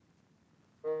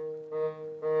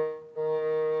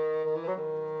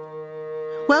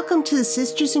Welcome to the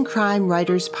Sisters in Crime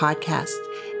Writers Podcast.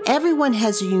 Everyone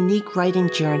has a unique writing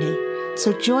journey,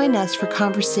 so join us for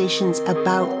conversations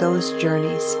about those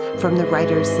journeys from the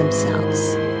writers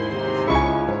themselves.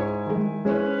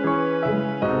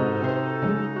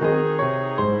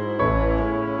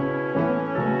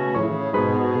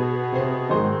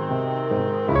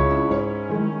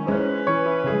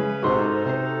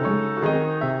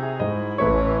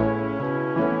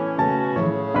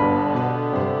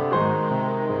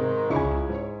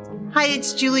 Hi,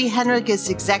 it's Julie Henrich as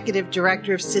Executive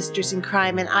Director of Sisters in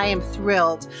Crime, and I am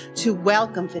thrilled to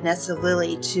welcome Vanessa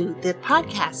Lillie to the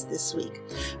podcast this week.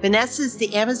 Vanessa is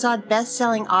the Amazon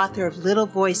best-selling author of Little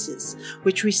Voices,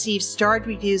 which received starred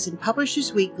reviews in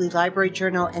Publishers Weekly, Library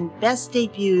Journal, and Best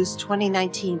Debuts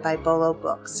 2019 by Bolo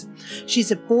Books. She's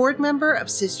a board member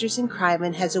of Sisters in Crime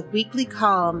and has a weekly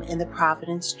column in the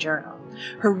Providence Journal.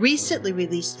 Her recently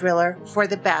released thriller, For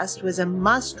the Best, was a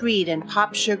must-read in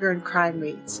Pop Sugar and Crime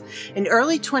Reads. In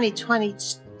early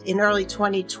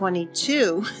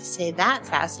 2022, say that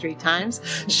fast 3 times,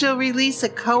 she'll release a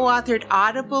co-authored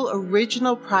Audible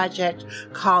original project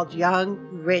called Young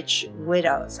Rich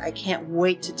Widows. I can't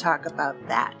wait to talk about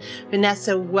that.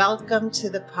 Vanessa, welcome to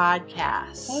the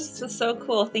podcast. That's so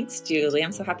cool. Thanks, Julie.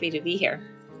 I'm so happy to be here.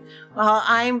 Well,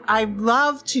 I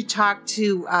love to talk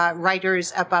to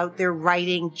writers about their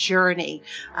writing journey,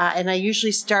 and I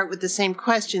usually start with the same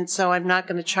question, so I'm not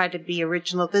going to try to be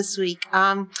original this week.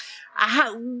 When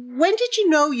did you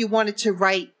know you wanted to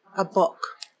write a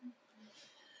book?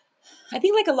 I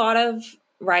think like a lot of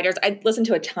writers, I listen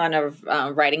to a ton of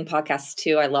writing podcasts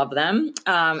too. I love them.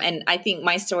 And I think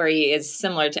my story is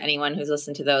similar to anyone who's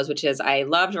listened to those, which is I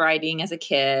loved writing as a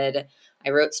kid.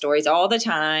 I wrote stories all the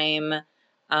time.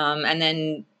 And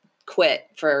then quit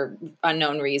for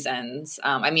unknown reasons.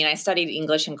 I studied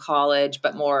English in college,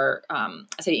 but more, I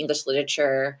studied English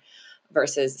literature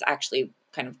versus actually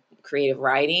kind of creative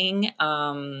writing.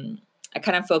 I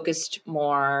kind of focused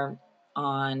more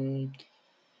on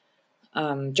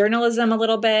journalism a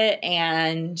little bit.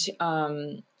 And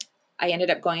I ended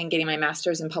up going and getting my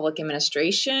master's in public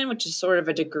administration, which is sort of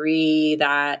a degree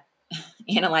that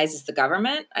analyzes the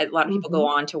government. A lot of people go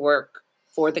on to work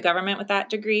for the government with that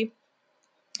degree.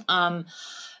 And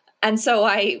so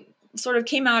I sort of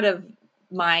came out of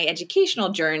my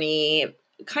educational journey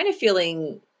kind of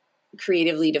feeling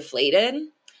creatively deflated.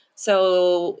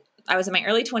 So I was in my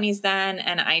early 20s then,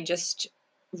 and I just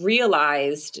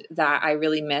realized that I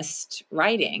really missed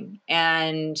writing.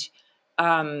 And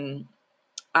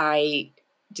I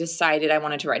decided I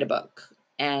wanted to write a book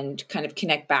and kind of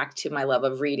connect back to my love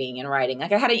of reading and writing.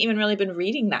 Like I hadn't even really been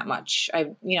reading that much.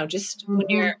 When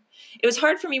it was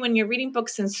hard for me when you're reading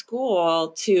books in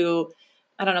school to,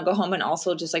 go home and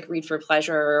also just like read for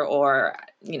pleasure or,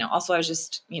 also I was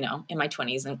just, in my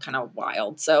 20s and kind of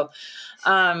wild. So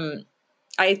I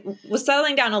was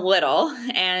settling down a little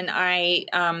and I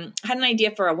had an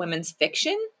idea for a women's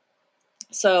fiction.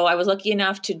 So I was lucky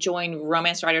enough to join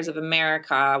Romance Writers of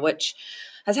America, which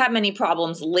has had many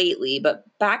problems lately, but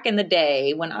back in the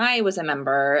day when I was a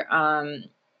member,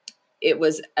 it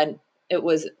was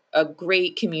a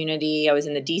great community. I was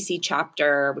in the DC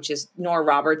chapter, which is Nora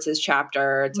Roberts'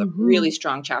 chapter. It's a really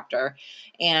strong chapter.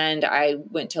 And I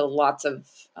went to lots of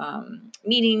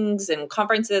meetings and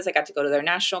conferences. I got to go to their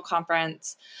national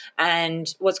conference.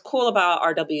 And what's cool about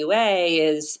RWA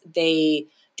is they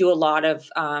do a lot of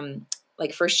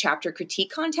first chapter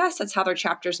critique contests. That's how their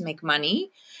chapters make money.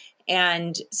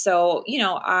 And so,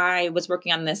 I was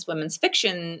working on this women's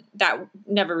fiction that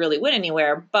never really went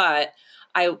anywhere, but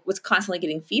I was constantly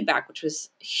getting feedback, which was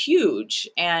huge,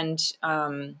 and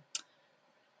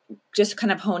just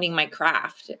kind of honing my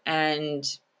craft. And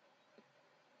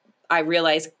I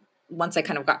realized once I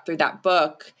kind of got through that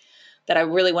book that I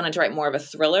really wanted to write more of a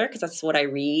thriller because that's what I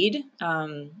read.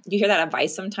 You hear that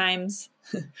advice sometimes,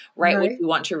 write what you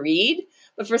want to read.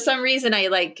 But for some reason,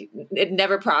 it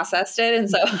never processed it. And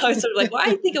so I was sort of like, well,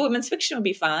 I think a women's fiction would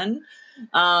be fun.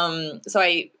 So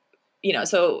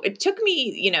it took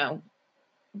me,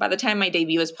 by the time my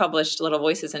debut was published, Little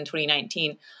Voices in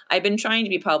 2019, I've been trying to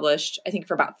be published, I think,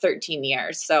 for about 13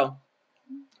 years. So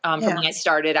from when I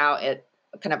started out at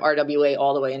kind of RWA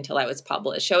all the way until I was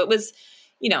published. So it was,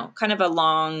 kind of a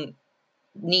long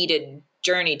needed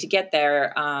journey to get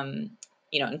there, and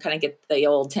kind of get the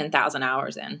old 10,000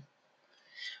 hours in.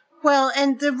 Well,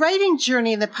 and the writing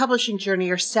journey and the publishing journey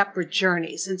are separate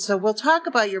journeys. And so we'll talk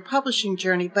about your publishing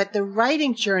journey, but the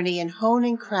writing journey and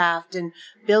honing craft and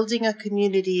building a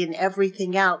community and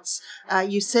everything else.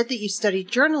 You said that you studied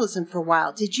journalism for a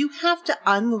while. Did you have to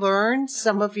unlearn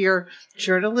some of your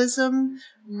journalism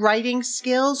writing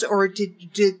skills, or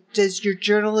does your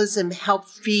journalism help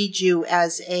feed you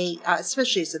as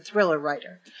especially as a thriller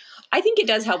writer? I think it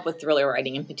does help with thriller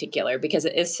writing in particular because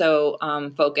it is so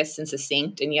focused and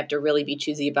succinct, and you have to really be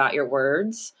choosy about your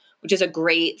words, which is a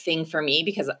great thing for me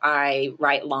because I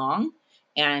write long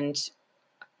and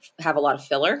have a lot of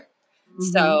filler. Mm-hmm.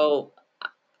 So,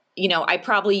 I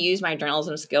probably use my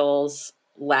journalism skills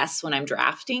less when I'm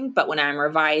drafting, but when I'm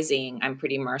revising, I'm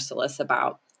pretty merciless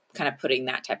about kind of putting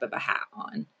that type of a hat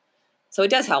on. So it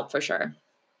does help for sure.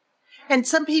 And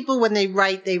some people, when they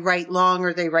write long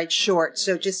or they write short.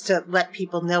 So just to let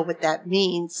people know what that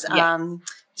means. Yes.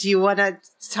 Do you want to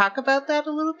talk about that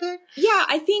a little bit? Yeah,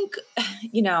 I think,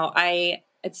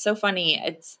 it's so funny.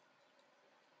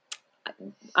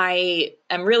 I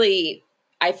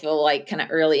feel like kind of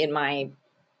early in my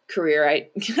career, I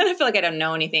kind of feel like I don't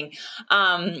know anything.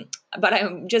 But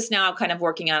I'm just now kind of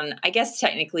working on, I guess,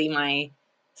 technically my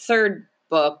third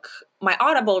book. My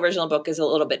Audible original book is a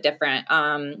little bit different.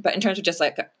 But in terms of just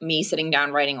like me sitting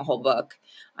down writing a whole book,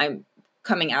 I'm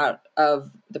coming out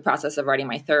of the process of writing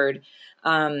my third.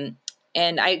 And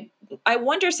I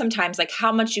wonder sometimes like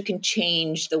how much you can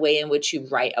change the way in which you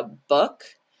write a book,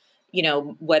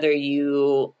 whether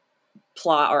you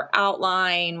plot or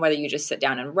outline, whether you just sit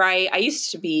down and write. I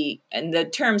used to be, and the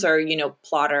terms are,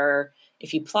 plotter,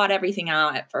 if you plot everything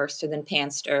out at first and then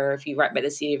pantster, if you write by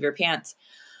the seat of your pants.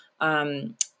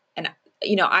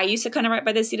 I used to kind of write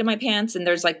by the seat of my pants, and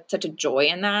there's like such a joy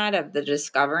in that of the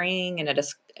discovering, and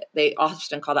they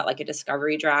often call that like a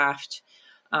discovery draft.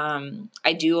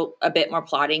 I do a bit more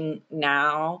plotting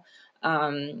now,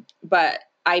 but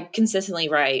I consistently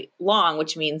write long,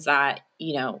 which means that,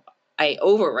 I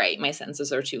overwrite. My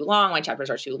sentences are too long. My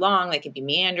chapters are too long. They can be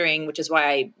meandering, which is why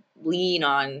I lean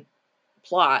on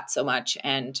plot so much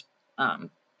and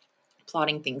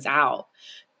plotting things out.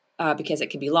 Because it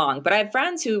can be long. But I have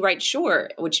friends who write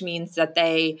short, which means that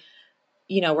they,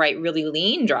 write really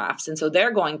lean drafts. And so they're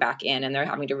going back in and they're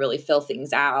having to really fill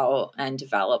things out and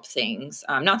develop things.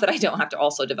 Not that I don't have to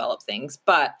also develop things,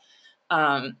 but,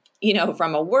 from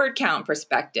a word count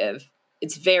perspective,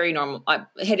 it's very normal.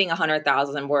 Hitting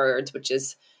 100,000 words, which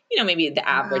is, maybe the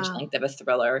average length of a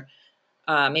thriller,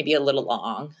 maybe a little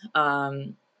long,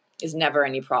 is never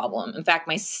any problem. In fact,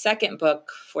 my second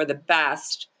book, For the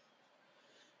Best,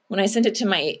 when I sent it to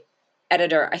my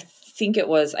editor, I think it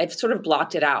was, I've sort of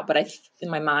blocked it out, but in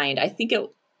my mind, I think it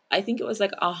was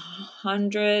like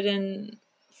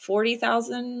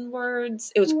 140,000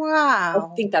 words. It was, wow.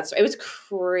 I think it was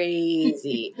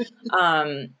crazy.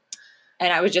 And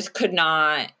I could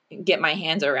not get my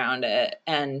hands around it.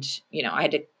 And,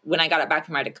 when I got it back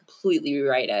from her, I had to completely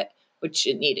rewrite it, which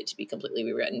it needed to be completely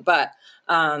rewritten.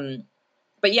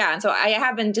 But yeah, and so I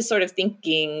have been just sort of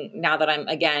thinking now that I'm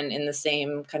again in the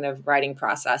same kind of writing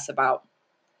process about,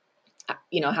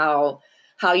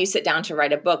 how you sit down to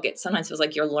write a book. It sometimes feels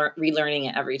like you're relearning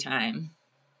it every time.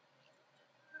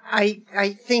 I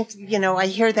think, I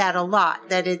hear that a lot,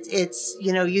 that it's,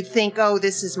 you think, oh,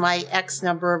 this is my X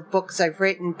number of books I've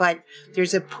written, but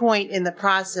there's a point in the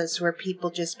process where people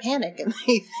just panic and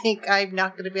they think I'm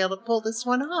not going to be able to pull this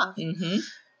one off. Mm-hmm.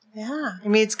 Yeah. I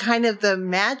mean, it's kind of the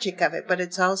magic of it, but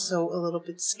it's also a little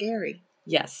bit scary.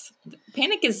 Yes.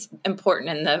 Panic is important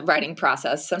in the writing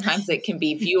process. Sometimes it can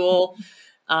be fuel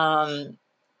to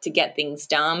get things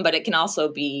done, but it can also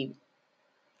be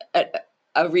a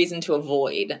reason to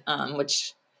avoid,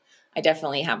 which I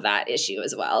definitely have that issue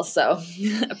as well. So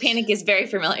panic is very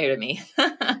familiar to me.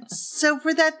 So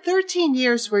for that 13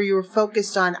 years where you were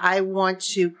focused on, I want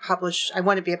to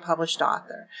be a published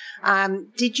author.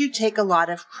 Did you take a lot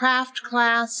of craft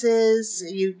classes?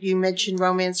 You mentioned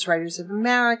Romance Writers of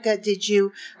America. Did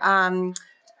you, how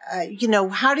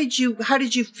did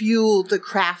you fuel the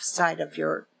craft side of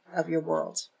your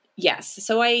world? Yes.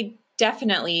 So I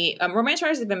definitely, Romance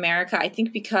Writers of America, I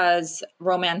think because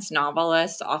romance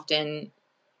novelists often,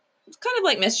 it's kind of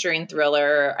like mystery and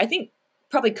thriller. I think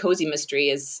probably cozy mystery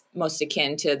is most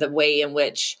akin to the way in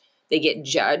which they get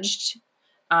judged.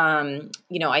 I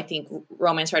think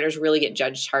romance writers really get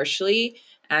judged harshly,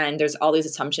 and there's all these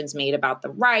assumptions made about the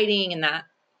writing and that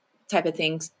type of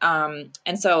things. And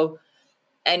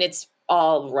it's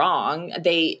all wrong.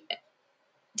 They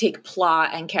take plot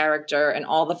and character and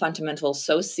all the fundamentals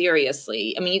so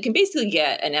seriously. I mean, you can basically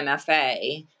get an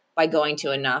MFA by going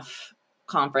to enough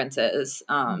conferences.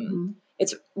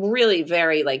 it's really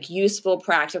very like useful,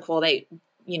 practical. They,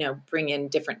 bring in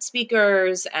different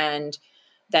speakers, and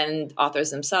then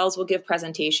authors themselves will give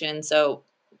presentations. So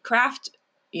craft,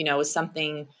 is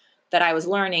something that I was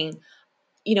learning,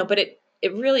 but it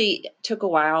really took a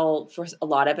while for a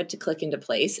lot of it to click into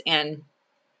place. And,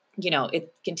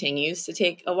 it continues to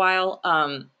take a while.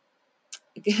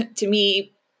 To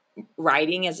me,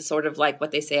 writing is sort of like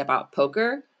what they say about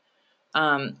poker,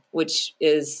 which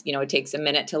is, it takes a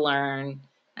minute to learn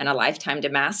and a lifetime to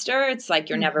master. It's like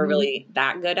you're never really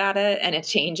that good at it, and it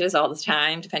changes all the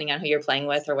time depending on who you're playing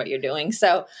with or what you're doing.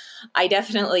 So I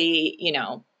definitely,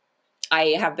 I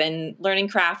have been learning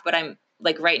craft, but I'm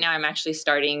like right now I'm actually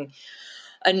starting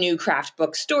a new craft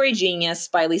book, Story Genius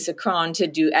by Lisa Cron, to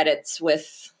do edits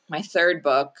with my third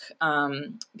book,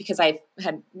 because I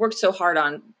had worked so hard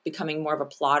on becoming more of a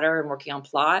plotter and working on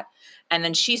plot. And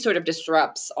then she sort of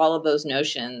disrupts all of those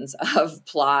notions of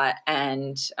plot,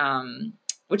 and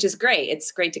which is great.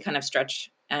 It's great to kind of stretch,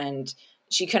 and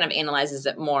she kind of analyzes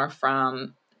it more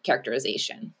from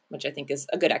characterization, which I think is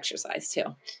a good exercise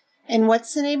too. And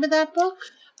what's the name of that book?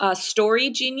 Story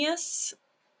Genius.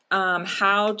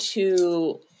 How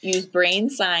to use brain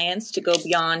science to go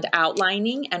beyond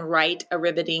outlining and write a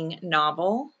riveting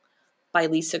novel by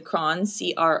Lisa Cron,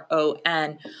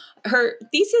 Cron. Her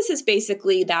thesis is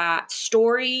basically that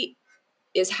story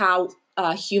is how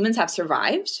humans have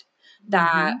survived,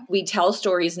 that we tell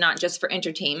stories not just for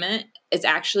entertainment, it's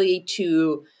actually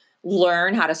to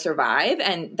learn how to survive.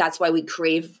 And that's why we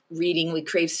crave reading, we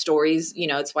crave stories.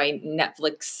 It's why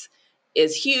Netflix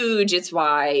is huge. It's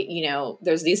why,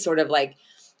 there's these sort of like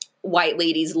white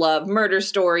ladies love murder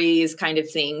stories kind of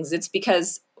things. It's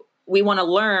because we want to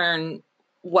learn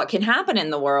what can happen in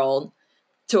the world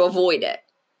to avoid it.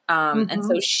 And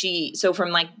so from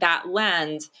like that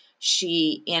lens,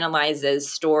 she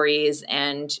analyzes stories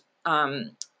and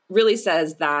really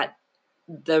says that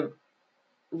the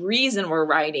reason we're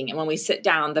writing, and when we sit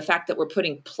down, the fact that we're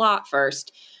putting plot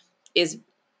first is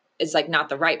like not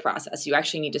the right process. You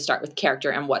actually need to start with character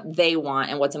and what they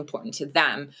want and what's important to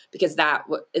them, because that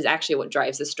is actually what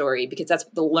drives the story, because that's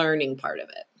the learning part of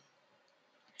it.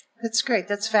 That's great.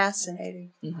 That's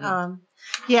fascinating.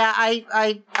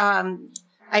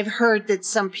 I've heard that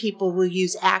some people will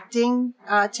use acting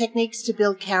techniques to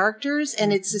build characters,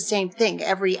 and it's the same thing.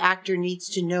 Every actor needs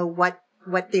to know what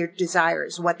their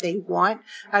desires, what they want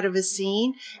out of a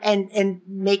scene, and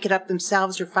make it up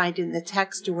themselves or find it in the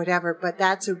text or whatever. But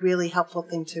that's a really helpful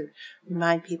thing to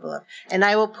remind people of. And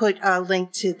I will put a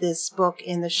link to this book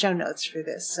in the show notes for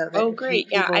this, so that if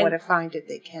people want to find it,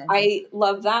 they can. I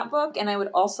love that book. And I would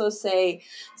also say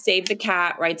Save the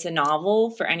Cat writes a novel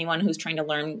for anyone who's trying to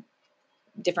learn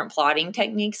different plotting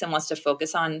techniques and wants to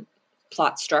focus on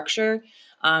plot structure.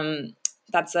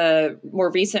 That's a more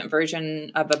recent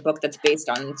version of a book that's based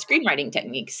on screenwriting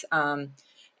techniques. Let's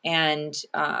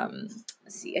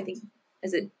see, I think,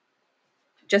 is it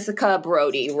Jessica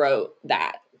Brody wrote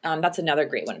that. That's another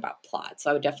great one about plot. So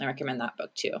I would definitely recommend that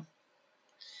book too.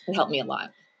 It helped me a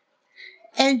lot.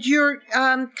 And your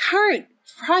current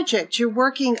project, you're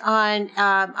working on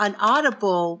an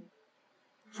Audible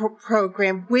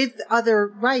program with other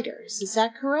writers. Is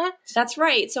that correct? That's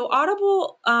right. So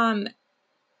Audible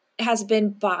has been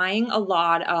buying a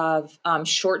lot of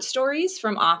short stories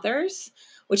from authors,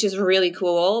 which is really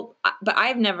cool. But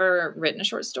I've never written a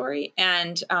short story,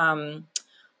 and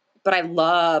but I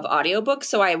love audiobooks.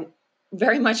 So I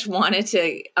very much wanted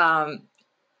to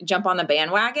jump on the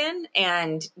bandwagon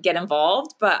and get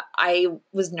involved. But I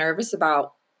was nervous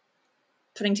about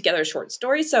putting together a short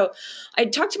story. So I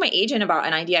talked to my agent about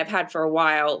an idea I've had for a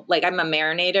while. Like, I'm a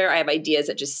marinator. I have ideas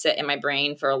that just sit in my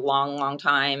brain for a long, long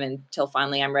time until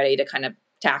finally I'm ready to kind of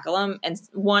tackle them. And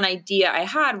one idea I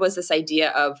had was this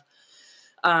idea of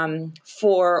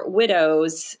 4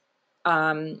 widows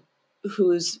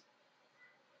whose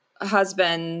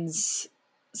husbands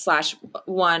 /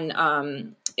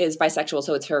 one is bisexual,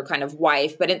 so it's her kind of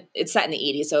wife, but it's set in the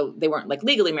 80s, so they weren't like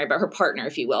legally married, but her partner,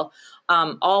 if you will.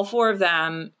 All 4 of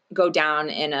them go down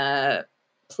in a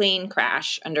plane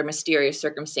crash under mysterious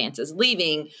circumstances,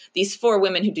 leaving these 4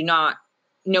 women who do not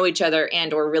know each other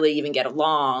and or really even get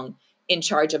along in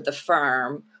charge of the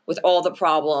firm, with all the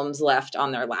problems left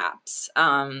on their laps.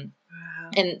 Wow.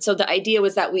 And so the idea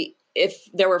was that if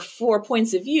there were 4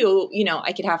 points of view,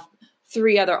 I could have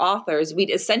 3 other authors. We'd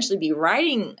essentially be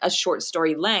writing a short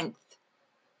story length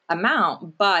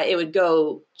amount, but it would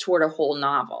go toward a whole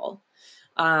novel.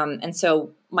 And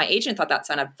so my agent thought that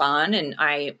sounded fun. And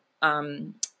I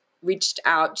reached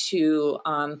out to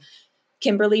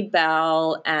Kimberly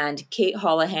Bell and Kate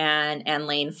Holohan and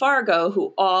Lane Fargo,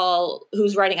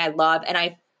 whose writing I love. And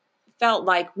I felt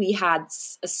like we had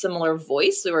a similar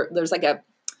voice. There's like a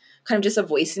kind of just a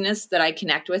voiciness that I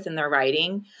connect with in their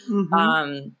writing.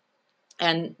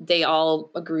 And they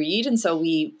all agreed. And so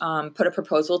we put a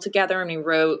proposal together and we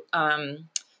wrote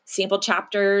sample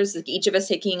chapters, like each of us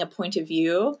taking a point of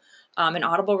view. And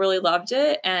Audible really loved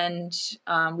it. And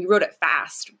we wrote it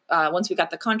fast. Once we got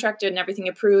the contract and everything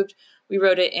approved, we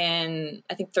wrote it in,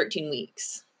 I think, 13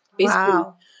 weeks.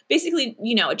 Basically,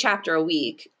 you know, a chapter a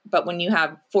week. But when you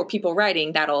have 4 people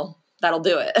writing, that'll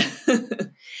do it.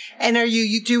 And are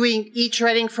you doing each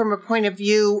writing from a point of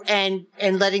view and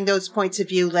letting those points of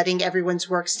view, letting everyone's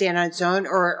work stand on its own?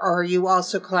 Or are you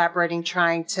also collaborating,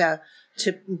 trying to,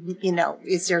 you know,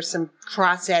 is there some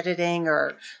cross editing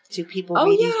or do people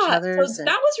read each other's? So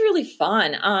that was really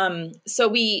fun. So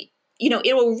we, you know,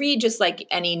 it will read just like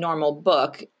any normal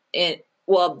book.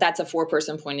 That's a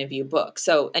 4-person point of view book.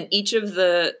 So, and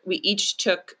we each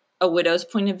took a widow's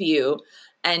point of view,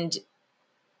 and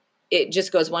it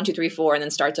just goes 1, 2, 3, 4, and then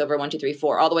starts over 1, 2, 3,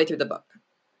 4 all the way through the book.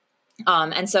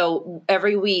 And so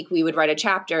every week we would write a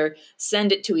chapter,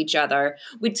 send it to each other.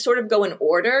 We'd sort of go in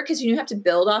order because you have to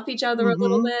build off each other a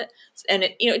little bit. And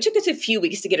it took us a few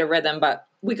weeks to get a rhythm, but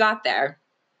we got there.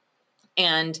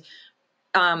 And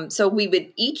so we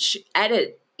would each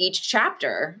edit each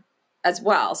chapter as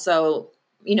well. So,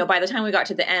 you know, by the time we got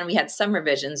to the end, we had some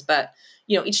revisions, but,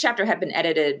 you know, each chapter had been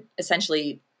edited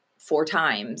essentially 4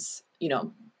 times, you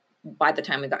know, by the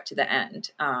time we got to the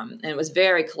end. And it was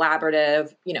very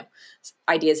collaborative, you know,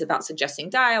 ideas about suggesting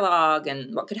dialogue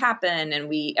and what could happen. And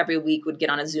we every week would get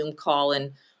on a Zoom call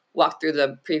and walk through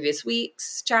the previous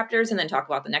week's chapters and then talk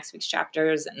about the next week's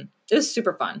chapters. And it was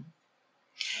super fun.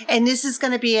 And this is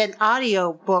going to be an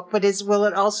audio book, but will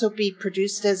it also be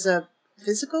produced as a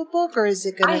physical book, or is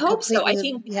it going to? I hope so. I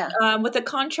think with the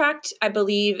contract, I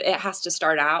believe it has to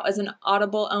start out as an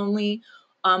Audible only.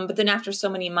 But then after so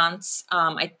many months,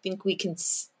 I think we can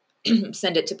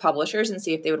send it to publishers and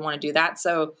see if they would want to do that.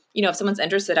 So, you know, if someone's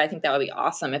interested, I think that would be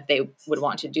awesome if they would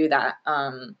want to do that.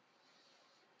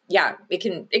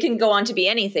 It can go on to be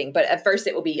anything, but at first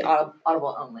it will be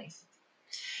Audible only.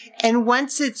 And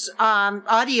once it's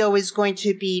audio is going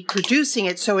to be producing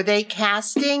it, so are they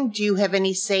casting? Do you have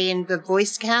any say in the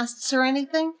voice casts or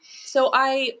anything? So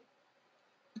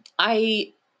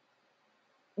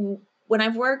when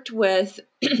I've worked with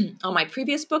on my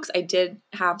previous books, I did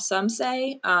have some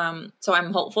say. So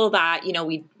I'm hopeful that, you know,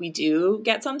 we do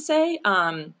get some say.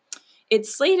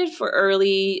 It's slated for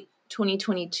early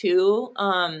 2022.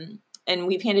 And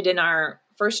we've handed in our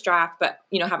first draft, but,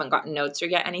 you know, haven't gotten notes or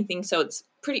yet anything. So it's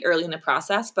pretty early in the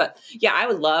process. But yeah, I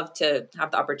would love to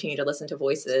have the opportunity to listen to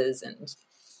voices and,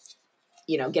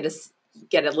 you know, get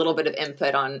a little bit of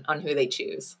input on who they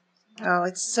choose. Oh,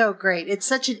 it's so great. It's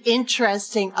such an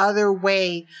interesting other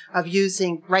way of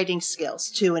using writing skills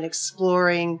too, and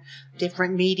exploring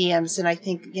different mediums. And I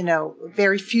think, you know,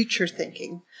 very future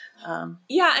thinking. And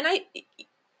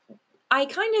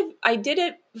I did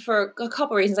it for a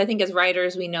couple of reasons. I think as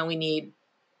writers, we know we need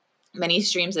many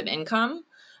streams of income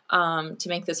to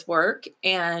make this work.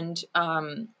 And,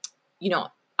 you know,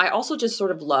 I also just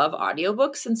sort of love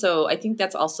audiobooks. And so I think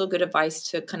that's also good advice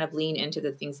to kind of lean into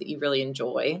the things that you really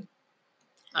enjoy.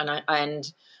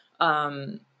 And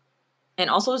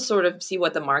also sort of see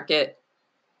what the market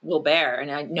will bear.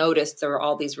 And I noticed there were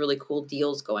all these really cool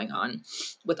deals going on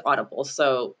with Audible.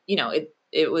 So, you know,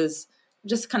 it was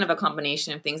just kind of a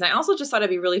combination of things. And I also just thought it'd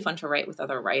be really fun to write with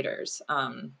other writers.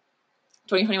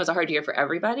 2020 was a hard year for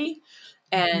everybody.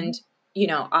 And, you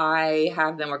know, I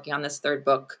have been working on this 3rd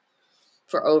book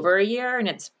for over a year, and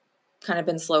it's kind of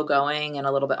been slow going and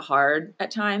a little bit hard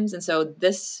at times. And so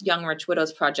this Young Rich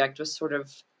Widows project was sort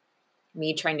of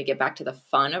me trying to get back to the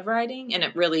fun of writing. And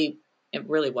it really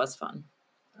was fun.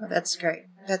 Oh, that's great.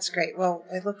 That's great. Well,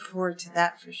 I look forward to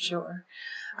that for sure.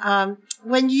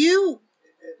 When you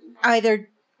either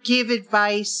give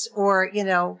advice or, you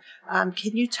know,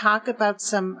 can you talk about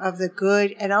some of the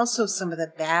good and also some of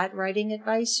the bad writing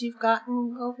advice you've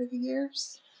gotten over the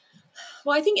years?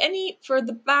 Well, I think for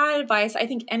the bad advice, I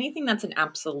think anything that's an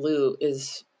absolute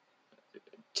is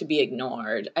to be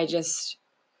ignored.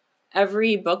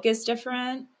 Every book is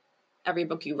different. Every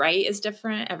book you write is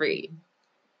different. Every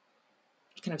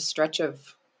kind of stretch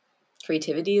of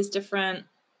creativity is different.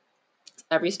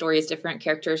 Every story is different.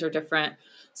 Characters are different.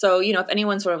 So, you know, if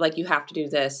anyone's sort of like, you have to do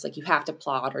this, like you have to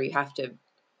plot or you have to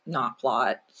not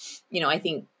plot, you know, I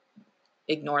think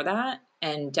ignore that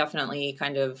and definitely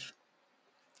kind of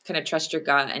trust your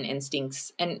gut and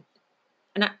instincts.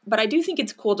 But I do think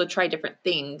it's cool to try different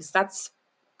things. That's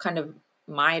kind of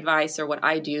my advice or what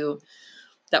I do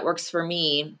that works for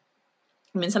me.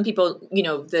 I mean, some people,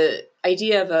 the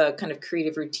idea of a kind of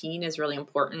creative routine is really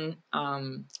important.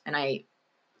 And I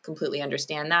completely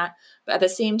understand that. But at the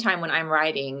same time, when I'm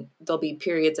writing, there'll be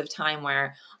periods of time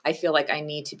where I feel like I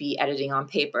need to be editing on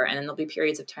paper. And then there'll be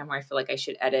periods of time where I feel like I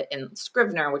should edit in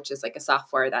Scrivener, which is like a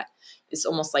software that is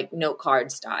almost like note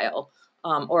card style.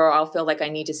 Or I'll feel like I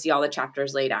need to see all the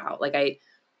chapters laid out. Like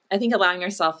I think allowing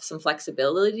yourself some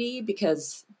flexibility,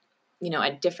 because,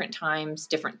 at different times,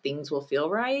 different things will feel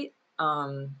right.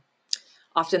 Often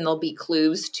there'll be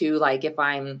clues to, like, if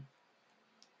I'm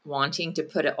wanting to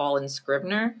put it all in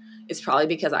Scrivener, it's probably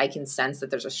because I can sense that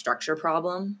there's a structure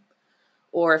problem.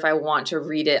 Or if I want to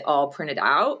read it all printed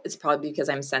out, it's probably because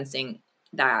I'm sensing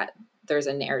that there's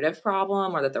a narrative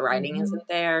problem or that the writing isn't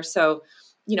there. So,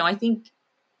 I think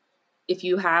if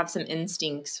you have some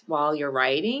instincts while you're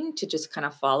writing, to just kind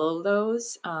of follow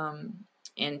those,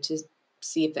 and to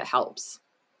see if it helps,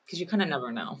 because you kind of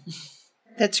never know.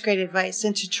 That's great advice.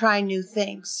 And to try new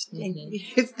things.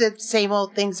 If the same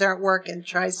old things aren't working,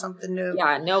 try something new.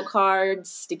 Yeah, note cards,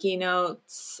 sticky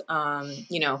notes,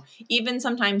 even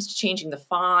sometimes changing the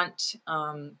font,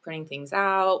 printing things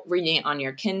out, reading it on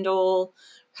your Kindle,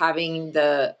 having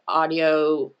the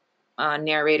audio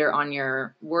narrator on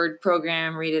your Word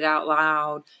program read it out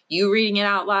loud, you reading it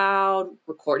out loud,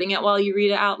 recording it while you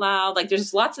read it out loud. Like,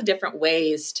 there's lots of different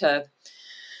ways to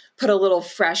put a little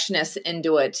freshness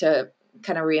into it, to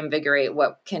kind of reinvigorate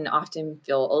what can often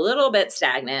feel a little bit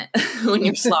stagnant when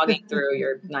you're slogging through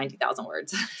your 90,000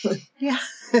 words. Yeah.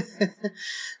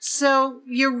 So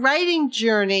your writing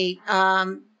journey,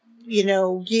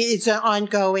 it's an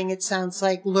ongoing, it sounds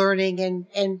like, learning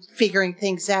and figuring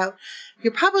things out.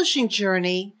 Your publishing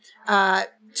journey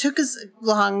took as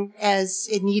long as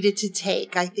it needed to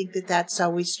take. I think that that's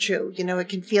always true. It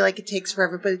can feel like it takes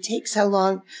forever, but it takes how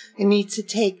long it needs to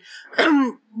take.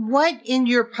 What in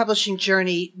your publishing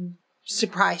journey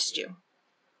surprised you?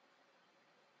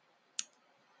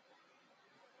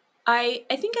 I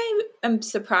think I am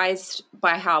surprised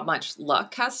by how much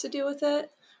luck has to do with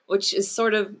it, which is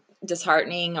sort of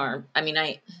disheartening.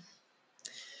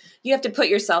 You have to put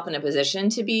yourself in a position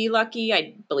to be lucky.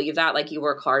 I believe that, like, you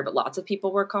work hard, but lots of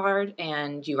people work hard,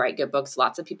 and you write good books.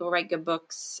 Lots of people write good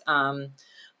books. And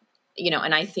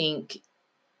I think,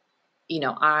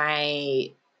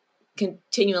 I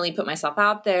continually put myself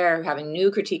out there, having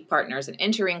new critique partners and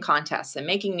entering contests and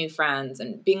making new friends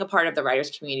and being a part of the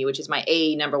writers community, which is my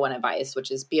number one advice,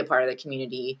 which is be a part of the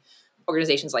community,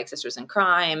 organizations like Sisters in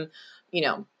Crime,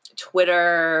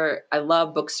 Twitter. I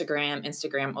love Bookstagram,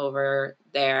 Instagram over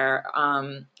there.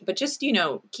 But just,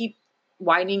 keep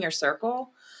widening your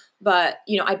circle. But,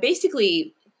 I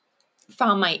basically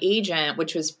found my agent,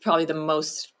 which was probably the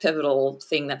most pivotal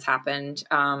thing that's happened.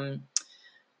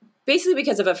 Basically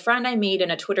because of a friend I made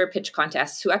in a Twitter pitch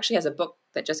contest, who actually has a book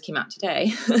that just came out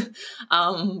today,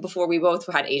 before we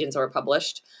both had agents or were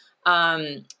published.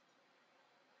 And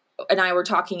I were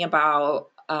talking about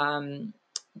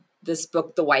this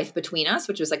book, The Wife Between Us,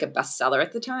 which was like a bestseller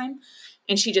at the time.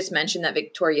 And she just mentioned that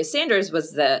Victoria Sanders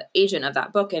was the agent of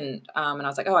that book. And I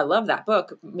was like, oh, I love that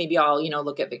book. Maybe I'll,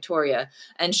 look at Victoria.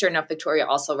 And sure enough, Victoria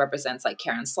also represents, like,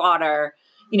 Karen Slaughter.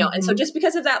 And so just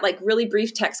because of that, like, really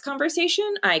brief text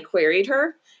conversation, I queried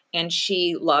her, and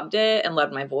she loved it and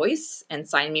loved my voice and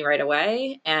signed me right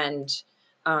away. And,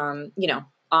 on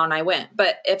I went.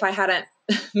 But if I hadn't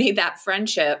made that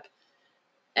friendship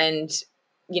and,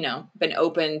 been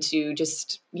open to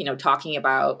just, talking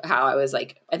about how I was,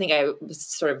 like, I think I was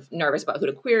sort of nervous about who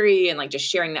to query, and, like, just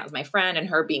sharing that with my friend, and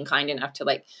her being kind enough to,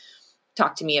 like,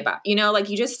 talk to me about, like,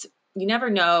 you never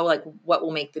know, like, what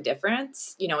will make the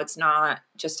difference. It's not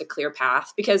just a clear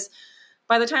path, because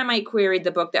by the time I queried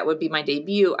the book that would be my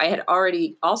debut, I had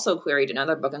already also queried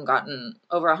another book and gotten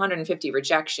over 150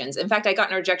 rejections. In fact, I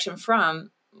got a rejection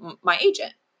from my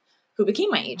agent, who became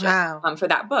my agent. Wow. For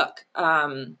that book.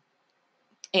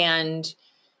 And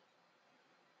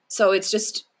so it's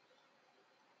just,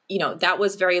 that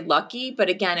was very lucky. But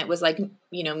again, it was like,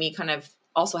 me kind of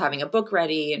also having a book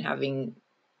ready and having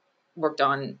worked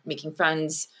on making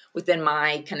friends within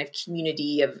my kind of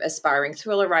community of aspiring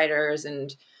thriller writers.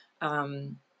 And,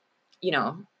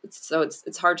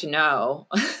 it's hard to know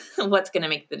what's going to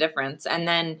make the difference. And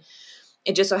then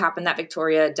it just so happened that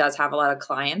Victoria does have a lot of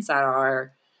clients that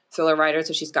are thriller writers.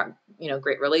 So she's got,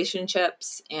 great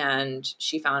relationships, and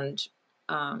she found,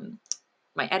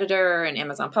 my editor and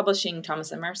Amazon Publishing,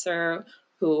 Thomas and Mercer,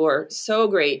 who were so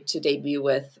great to debut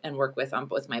with and work with on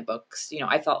both my books.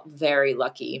 I felt very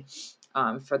lucky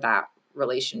for that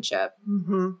relationship.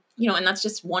 And that's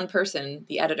just one person,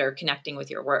 the editor, connecting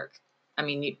with your work. I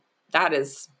mean, that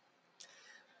is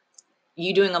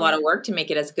you doing a lot of work to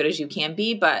make it as good as you can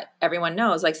be, but everyone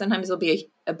knows, like, sometimes there'll be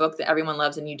a book that everyone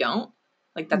loves and you don't.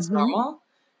 Like, that's normal.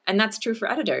 And that's true for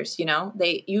editors,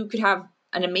 you could have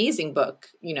an amazing book,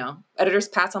 editors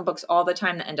pass on books all the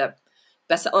time that end up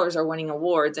bestsellers or winning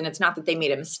awards. And it's not that they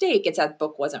made a mistake, it's that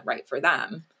book wasn't right for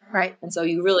them. Right. And so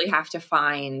you really have to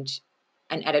find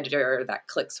an editor that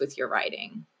clicks with your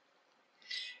writing.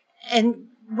 And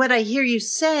what I hear you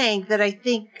saying that I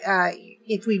think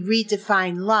if we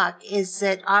redefine luck is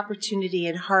that opportunity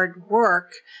and hard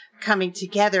work coming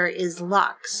together is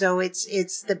luck. So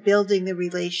it's the building the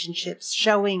relationships,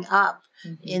 showing up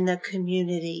in the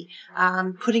community,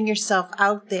 putting yourself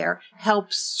out there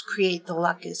helps create the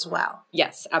luck as well.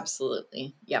 Yes,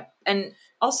 absolutely. Yep. And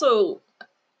also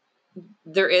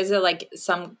there is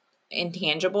some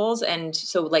intangibles. And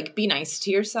so be nice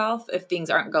to yourself if things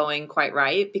aren't going quite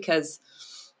right, because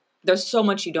there's so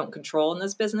much you don't control in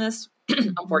this business,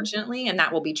 unfortunately. And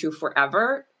that will be true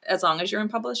forever. As long as you're in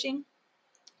publishing,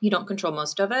 you don't control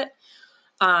most of it.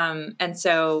 And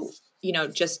so,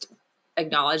 just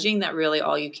acknowledging that really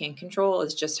all you can control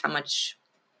is just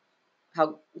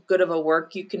how good of a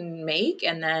work you can make,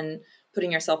 and then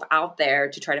putting yourself out there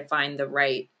to try to find the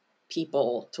right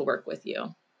people to work with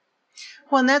you.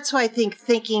 Well, and that's why I think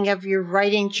thinking of your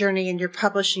writing journey and your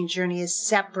publishing journey as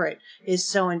separate is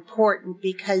so important,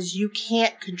 because you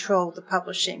can't control the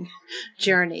publishing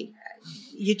journey.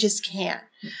 You just can't.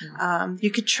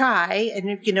 You could try,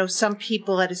 and some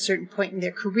people at a certain point in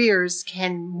their careers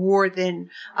can more than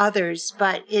others,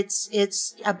 but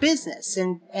it's a business,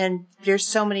 and there's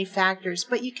so many factors,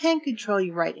 but you can control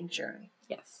your writing journey.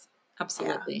 Yes,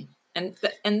 absolutely. Yeah.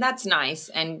 And that's nice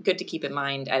and good to keep in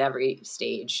mind at every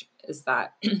stage, is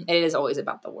that it is always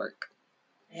about the work.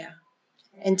 Yeah.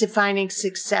 And defining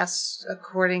success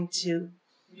according to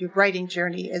your writing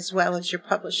journey as well as your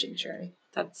publishing journey.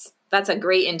 That's a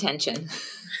great intention.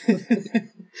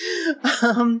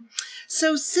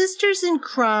 So Sisters in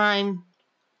Crime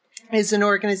is an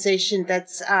organization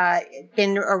that's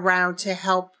been around to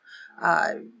help,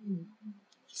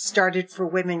 started for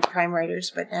women crime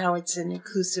writers, but now it's an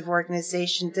inclusive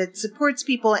organization that supports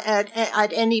people at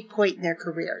any point in their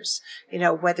careers,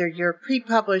 whether you're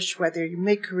pre-published, whether you're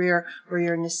mid-career, or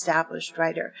you're an established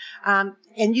writer.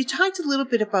 And you talked a little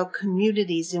bit about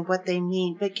communities and what they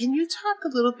mean, but can you talk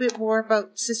a little bit more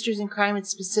about Sisters in Crime, and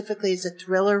specifically as a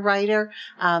thriller writer,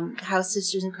 how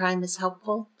Sisters in Crime is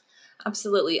helpful?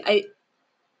 Absolutely.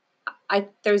 I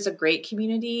there's a great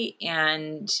community,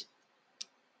 and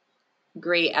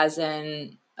great as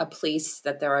in a place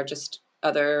that there are just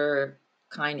other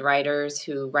kind writers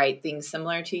who write things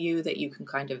similar to you that you can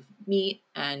kind of meet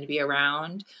and be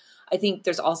around. I think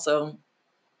there's also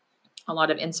a lot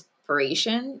of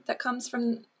inspiration that comes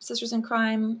from Sisters in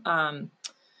Crime,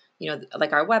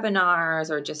 like our webinars,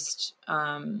 or just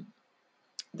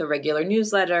the regular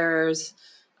newsletters,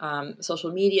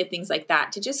 social media, things like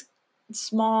that, to just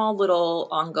small little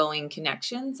ongoing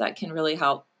connections that can really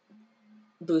help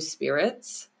boost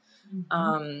spirits.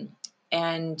 And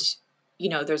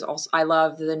there's also, I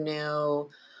love the new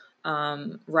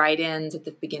write-ins at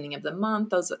the beginning of the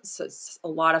month. It's a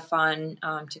lot of fun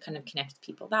to kind of connect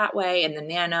people that way. And the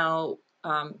Nano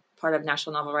part of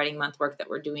National Novel Writing Month work that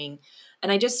we're doing.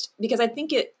 And because I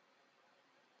think it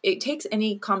takes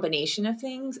any combination of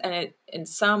things, and in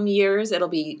some years it'll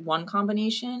be one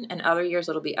combination, and other years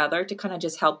it'll be other, to kind of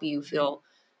just help you feel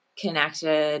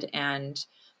connected. And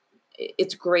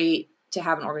it's great to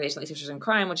have an organization like Sisters in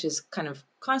Crime, which is kind of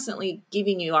constantly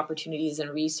giving you opportunities and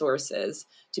resources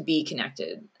to be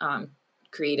connected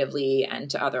creatively and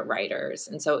to other writers.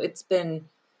 And so it's been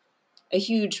a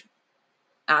huge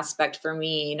aspect for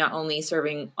me, not only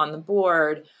serving on the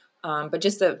board, but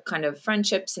just the kind of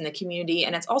friendships in the community.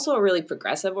 And it's also a really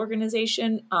progressive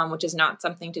organization, which is not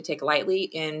something to take lightly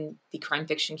in the crime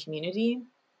fiction community.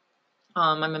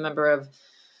 I'm a member of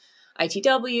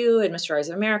ITW and Mysteries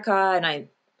of America, and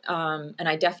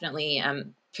I definitely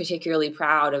am particularly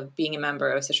proud of being a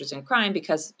member of Sisters in Crime,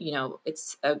 because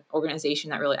it's an organization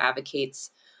that really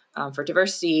advocates for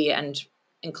diversity and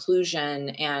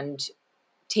inclusion, and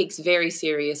takes very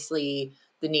seriously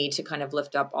the need to kind of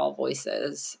lift up all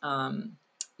voices,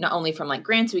 not only from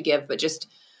grants we give, but just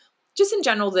in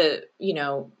general, the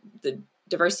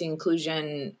diversity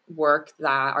inclusion work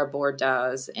that our board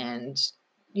does. And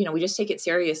we just take it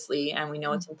seriously, and we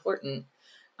know it's important,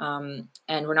 and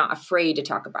we're not afraid to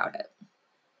talk about it.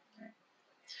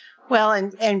 Well,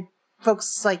 and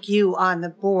folks like you on the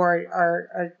board are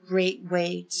a great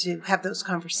way to have those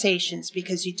conversations,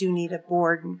 because you do need a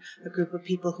board and a group of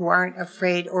people who aren't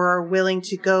afraid or are willing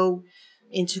to go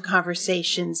into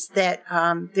conversations that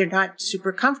they're not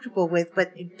super comfortable with,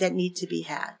 but that need to be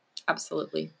had.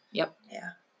 Absolutely. Yep.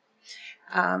 Yeah.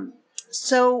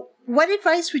 So what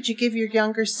advice would you give your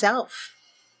younger self?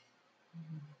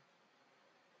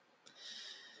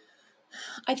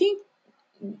 I think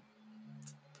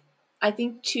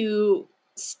to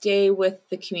stay with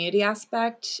the community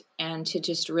aspect and to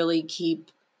just really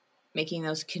keep making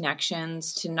those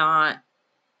connections, to not,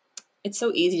 it's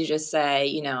so easy to just say,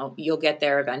 you'll get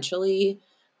there eventually,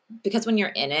 because when you're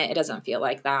in it, it doesn't feel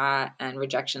like that. And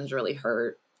rejections really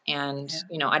hurt. And,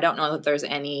 I don't know that there's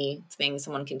anything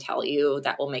someone can tell you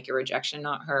that will make your rejection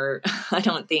not hurt. I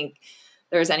don't think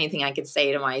there's anything I could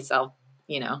say to myself,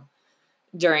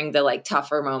 during the like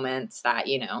tougher moments that,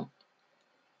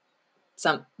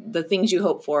 the things you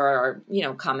hope for are,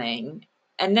 coming.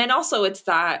 And then also it's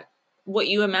that what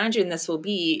you imagine this will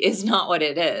be is not what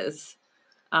it is.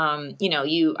 I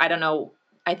don't know.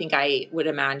 I think I would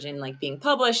imagine like being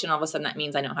published, and all of a sudden that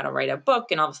means I know how to write a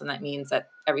book. And all of a sudden that means that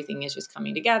everything is just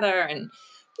coming together. And,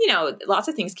 lots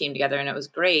of things came together and it was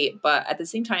great. But at the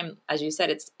same time, as you said,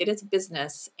 it is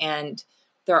business, and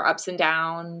there are ups and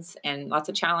downs and lots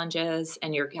of challenges,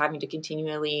 and you're having to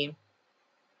continually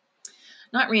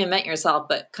not reinvent yourself,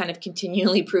 but kind of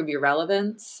continually prove your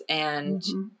relevance, and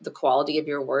the quality of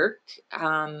your work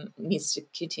needs to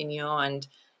continue. And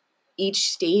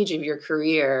each stage of your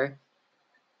career,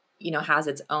 has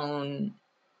its own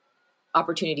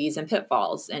opportunities and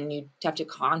pitfalls, and you have to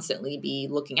constantly be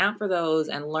looking out for those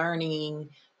and learning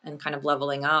and kind of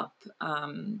leveling up.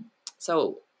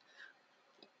 So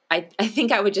I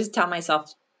think I would just tell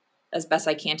myself as best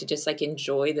I can to just like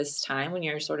enjoy this time when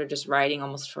you're sort of just writing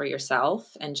almost for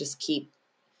yourself, and just keep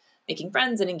making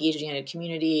friends and engaging in a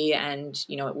community, and,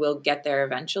 it will get there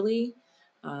eventually.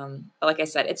 But like I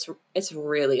said, it's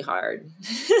really hard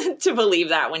to believe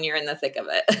that when you're in the thick of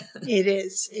it. It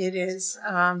is.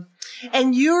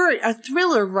 And you're a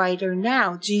thriller writer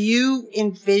now. Do you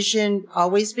envision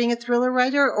always being a thriller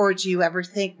writer, or do you ever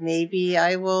think maybe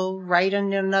I will write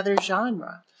in another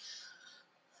genre?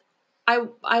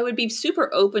 I would be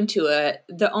super open to it.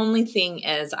 The only thing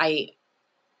is I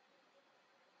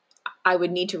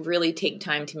would need to really take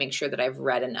time to make sure that I've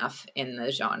read enough in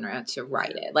the genre to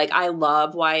write it. Like, I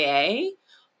love YA,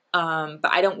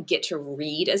 but I don't get to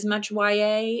read as much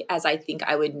YA as I think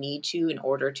I would need to in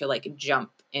order to like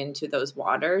jump into those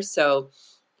waters. So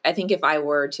I think if I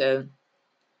were to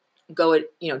go,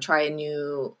 try a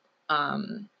new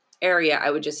area,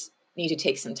 I would just need to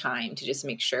take some time to just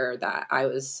make sure that I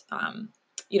was,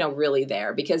 really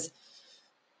there, because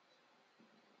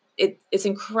it's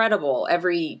incredible.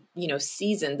 Every,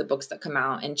 season, the books that come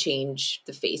out and change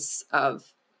the face of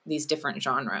these different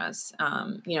genres,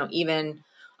 even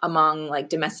among like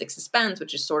domestic suspense,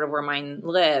 which is sort of where mine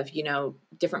live,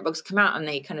 different books come out and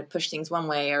they kind of push things one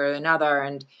way or another.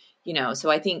 And, so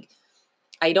I think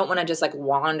I don't want to just like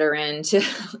wander into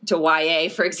YA,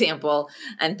 for example,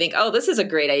 and think, oh, this is a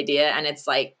great idea. And it's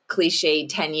like cliched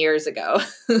 10 years ago.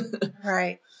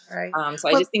 Right. So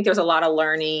I just think there's a lot of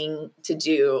learning to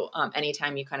do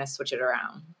anytime you kind of switch it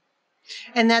around.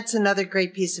 And that's another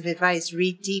great piece of advice.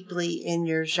 Read deeply in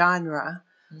your genre,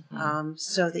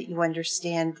 so that you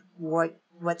understand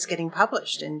what's getting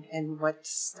published and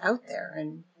what's out there,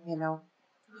 and,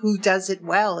 who does it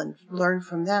well, and learn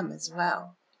from them as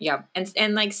well. Yeah.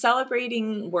 And like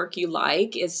celebrating work you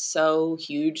like is so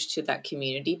huge to that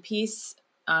community piece.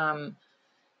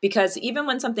 Because even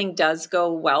when something does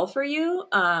go well for you,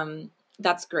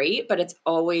 that's great, but it's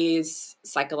always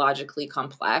psychologically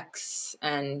complex,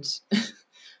 and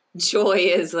joy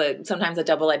is sometimes a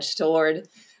double-edged sword.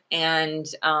 And,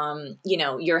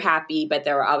 you're happy, but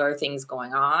there are other things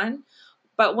going on.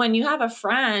 But when you have a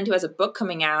friend who has a book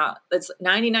coming out, that's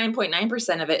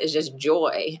 99.9% of it is just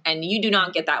joy. And you do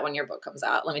not get that when your book comes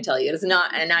out. Let me tell you, it's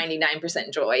not a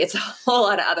 99% joy. It's a whole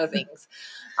lot of other things.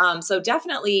 So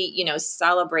definitely,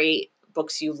 celebrate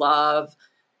books you love,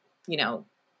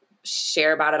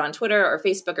 share about it on Twitter or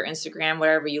Facebook or Instagram,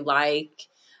 wherever you like,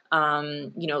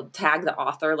 tag the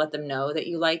author, let them know that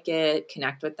you like it,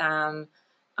 connect with them,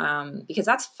 because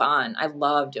that's fun. I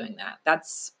love doing that.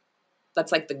 That's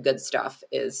like the good stuff,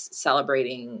 is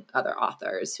celebrating other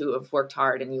authors who have worked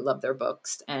hard and you love their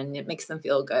books, and it makes them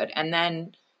feel good. And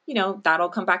then, that'll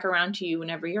come back around to you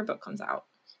whenever your book comes out.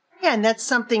 Yeah, and that's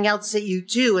something else that you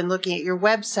do. And looking at your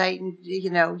website, and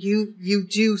you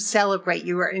do celebrate.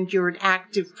 You're an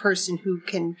active person who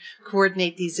can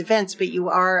coordinate these events, but you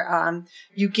are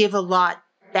you give a lot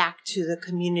back to the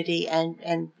community, and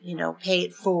pay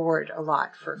it forward a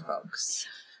lot for folks.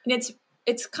 And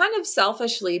it's kind of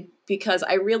selfishly, because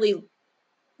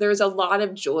there's a lot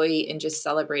of joy in just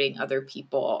celebrating other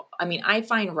people. I mean, I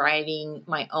find writing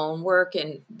my own work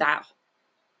and that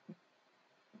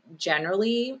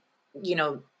generally, you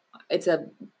know, it's a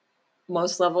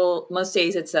most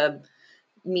days it's a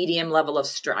medium level of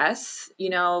stress, you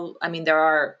know. I mean, there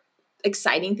are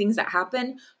exciting things that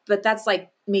happen, but that's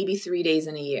like maybe 3 days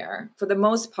in a year. For the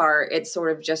most part, it's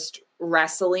sort of just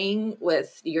wrestling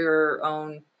with your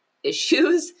own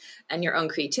issues and your own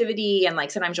creativity. And like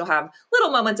sometimes you'll have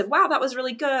little moments of, wow, that was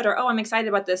really good, or oh, I'm excited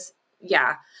about this.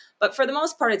 Yeah. But for the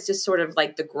most part, it's just sort of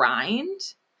like the grind.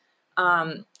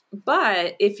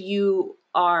 But if you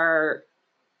are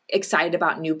excited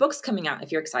about new books coming out,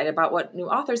 if you're excited about what new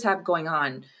authors have going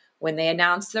on, when they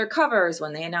announce their covers,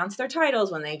 when they announce their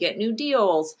titles, when they get new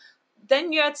deals,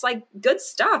 then yeah, it's like good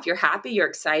stuff. You're happy, you're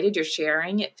excited, you're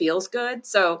sharing, it feels good.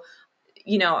 So,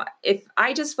 you know, if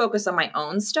I just focus on my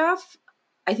own stuff,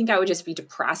 I think I would just be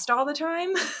depressed all the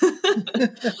time.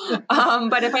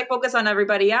 But if I focus on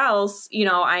everybody else, you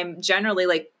know, I'm generally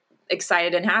like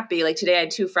excited and happy. Like today I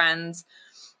had 2 friends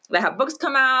that have books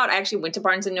come out. I actually went to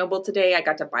Barnes and Noble today. I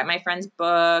got to buy my friend's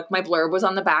book. My blurb was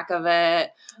on the back of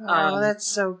it. Oh, that's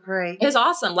so great. It was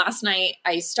awesome. Last night,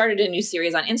 I started a new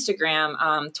series on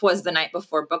Instagram. 'Twas the night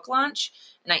before book launch.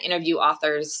 And I interview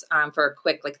authors for a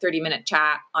quick like 30-minute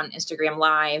chat on Instagram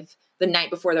Live the night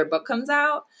before their book comes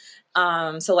out.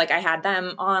 So like I had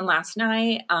them on last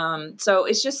night. So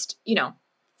it's just, you know,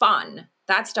 fun.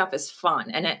 That stuff is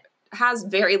fun. And it has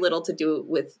very little to do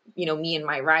with, you know, me and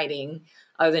my writing,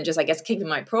 other than just, I guess, keeping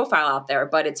my profile out there.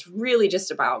 But it's really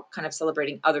just about kind of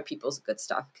celebrating other people's good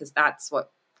stuff, because that's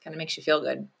what kind of makes you feel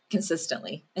good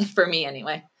consistently, for me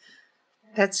anyway.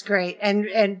 That's great.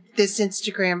 And this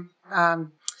Instagram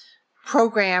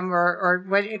program, or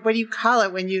what do you call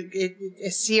it when a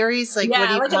series? Like, what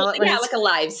do you call it? Yeah, like a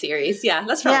live series. Yeah,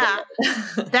 that's probably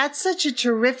it. That's such a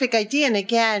terrific idea. And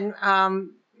again,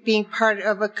 being part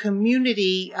of a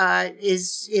community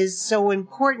is so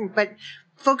important. But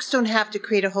folks don't have to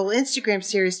create a whole Instagram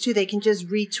series too. They can just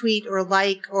retweet or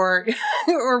like or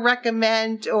or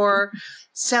recommend or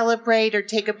celebrate or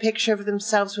take a picture of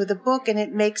themselves with a book, and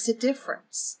it makes a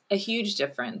difference. A huge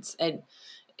difference. And,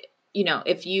 you know,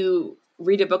 if you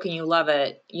read a book and you love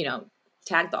it, you know,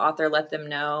 tag the author, let them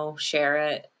know, share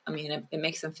it. I mean, it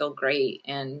makes them feel great.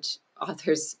 And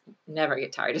authors never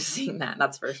get tired of seeing that.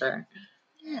 That's for sure.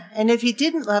 Yeah. And if you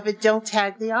didn't love it, don't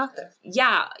tag the author.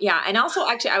 Yeah. Yeah. And also,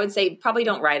 actually, I would say probably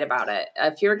don't write about it.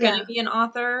 If you're going to be an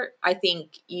author, I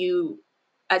think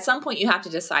at some point you have to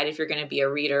decide if you're going to be a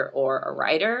reader or a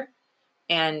writer.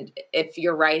 And if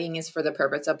your writing is for the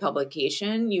purpose of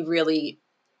publication, you're going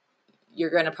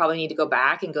to probably need to go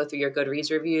back and go through your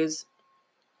Goodreads reviews.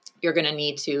 You're going to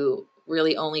need to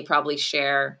really only probably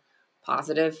share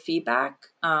positive feedback,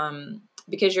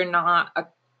 because you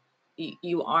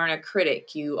aren't a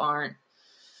critic. You aren't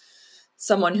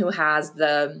someone who has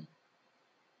the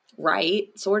right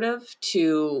sort of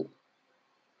to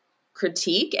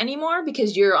critique anymore,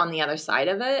 because you're on the other side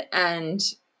of it. And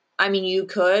I mean, you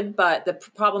could, but the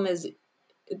problem is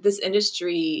this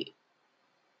industry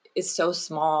is so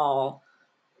small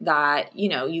that, you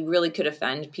know, you really could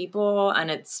offend people,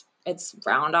 and it's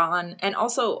frowned on. And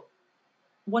also,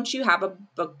 once you have a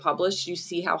book published, you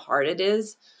see how hard it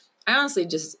is. I honestly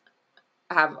just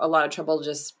have a lot of trouble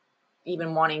just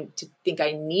even wanting to think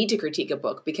I need to critique a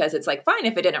book, because it's like, fine,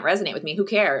 if it didn't resonate with me, who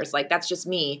cares? Like, that's just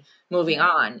me moving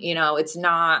on. You know, it's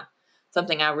not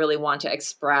something I really want to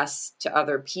express to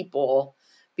other people,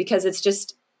 because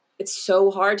it's so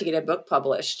hard to get a book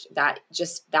published that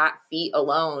just that feat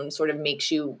alone sort of makes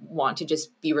you want to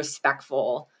just be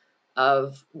respectful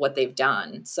of what they've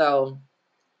done. So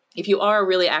if you are a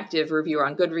really active reviewer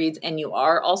on Goodreads and you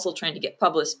are also trying to get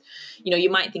published, you know, you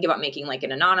might think about making like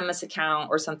an anonymous account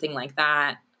or something like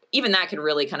that. Even that could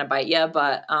really kind of bite you.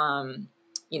 But,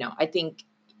 you know, I think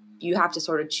you have to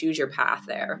sort of choose your path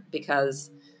there, because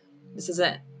this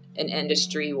isn't an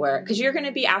industry because you're going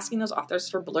to be asking those authors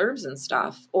for blurbs and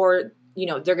stuff, or, you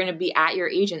know, they're going to be at your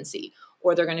agency,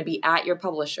 or they're going to be at your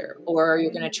publisher, or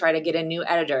you're going to try to get a new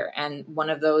editor, and one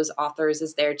of those authors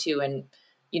is there too. And,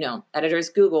 you know, editors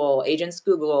Google, agents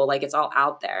Google, like it's all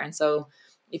out there. And so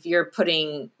if you're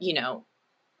putting, you know,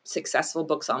 successful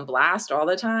books on blast all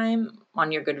the time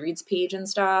on your Goodreads page and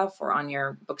stuff, or on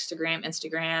your Bookstagram,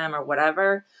 Instagram, or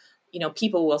whatever, you know,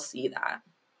 people will see that.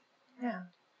 Yeah.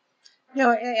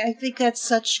 No, I think that's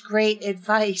such great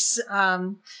advice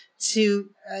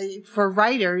for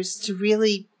writers to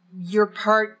really,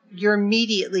 you're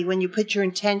immediately, when you put your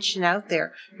intention out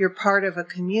there, you're part of a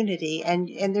community, and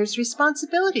there's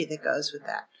responsibility that goes with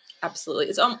that. Absolutely.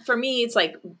 It's for me, it's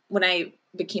like when I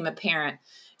became a parent,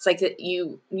 It's like that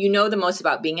you know the most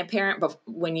about being a parent, but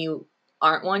when you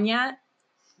aren't one yet,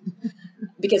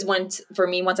 because once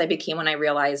I became one, I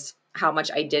realized how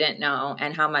much I didn't know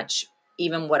and how much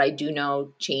even what I do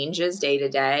know changes day to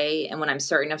day. And when I'm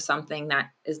certain of something,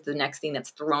 that is the next thing that's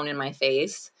thrown in my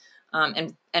face.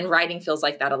 And writing feels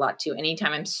like that a lot too.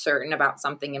 Anytime I'm certain about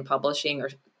something in publishing or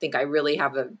think I really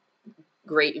have a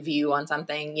great view on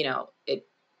something, it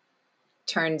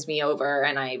turns me over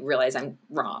and I realize I'm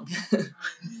wrong.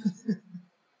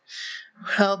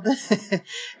 Well,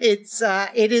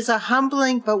 it is a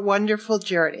humbling but wonderful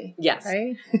journey. Yes.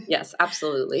 Right? Yes,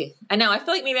 absolutely. I know. I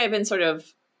feel like maybe I've been sort of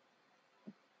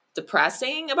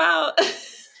depressing about.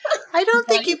 I don't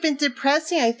think you've been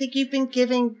depressing. I think you've been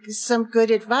giving some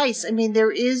good advice. I mean,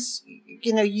 there is,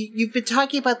 you've been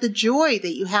talking about the joy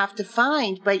that you have to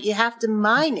find, but you have to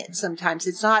mine it sometimes.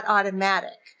 It's not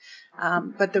automatic.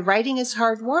 But the writing is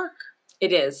hard work.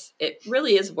 It is. It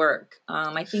really is work.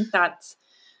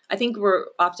 I think we're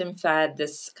often fed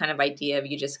this kind of idea of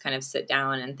you just kind of sit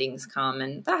down and things come,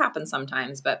 and that happens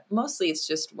sometimes, but mostly it's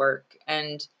just work.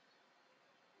 And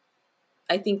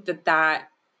I think that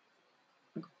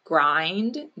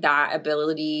grind, that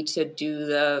ability to do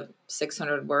the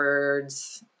 600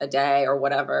 words a day or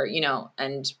whatever,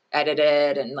 and edit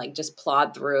it and like just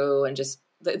plod through and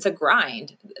it's a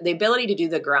grind. The ability to do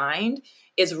the grind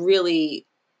is really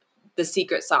the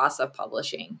secret sauce of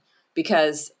publishing,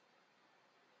 because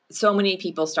so many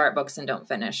people start books and don't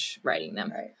finish writing them.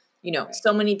 Right. Right.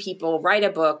 So many people write a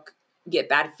book, get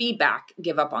bad feedback,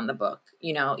 give up on the book,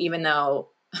 even though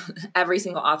every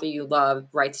single author you love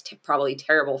writes probably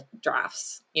terrible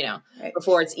drafts, right.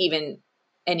 before it's even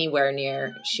anywhere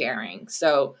near sharing.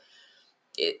 So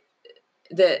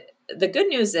the good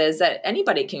news is that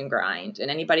anybody can grind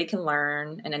and anybody can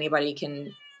learn and anybody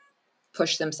can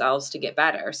push themselves to get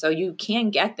better. So you can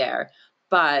get there,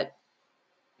 but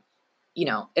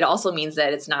it also means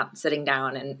that it's not sitting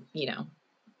down and,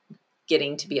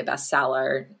 getting to be a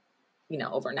bestseller,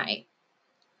 overnight.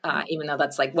 Even though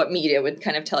that's like what media would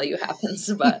kind of tell you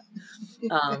happens, but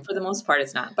for the most part,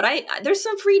 it's not. But there's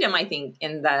some freedom, I think,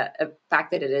 in the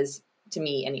fact that it is, to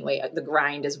me anyway, the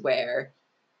grind is where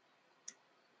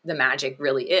the magic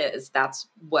really is. That's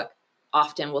what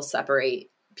often will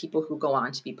separate people who go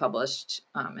on to be published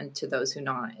and to those who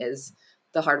not, is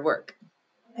the hard work.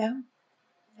 Yeah.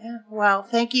 Yeah. Well,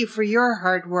 thank you for your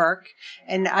hard work.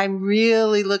 And I'm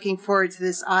really looking forward to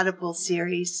this Audible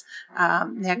series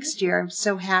next year. I'm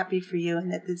so happy for you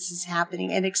and that this is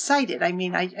happening and excited. I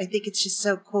mean, I think it's just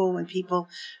so cool when people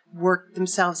work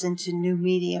themselves into new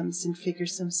mediums and figure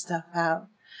some stuff out.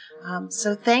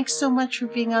 So thanks so much for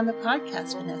being on the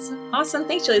podcast, Vanessa. Awesome.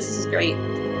 Thanks, Julie. This is great.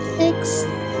 Thanks.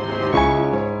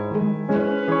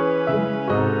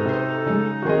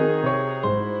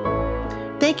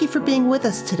 Thank you for being with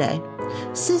us today.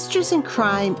 Sisters in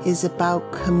Crime is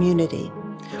about community.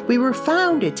 We were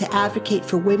founded to advocate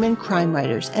for women crime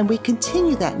writers, and we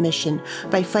continue that mission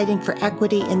by fighting for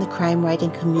equity in the crime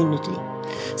writing community.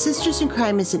 Sisters in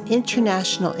Crime is an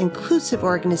international, inclusive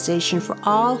organization for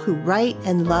all who write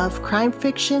and love crime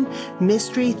fiction,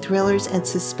 mystery, thrillers, and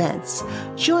suspense.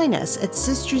 Join us at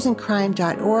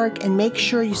sistersincrime.org and make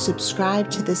sure you subscribe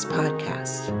to this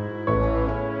podcast.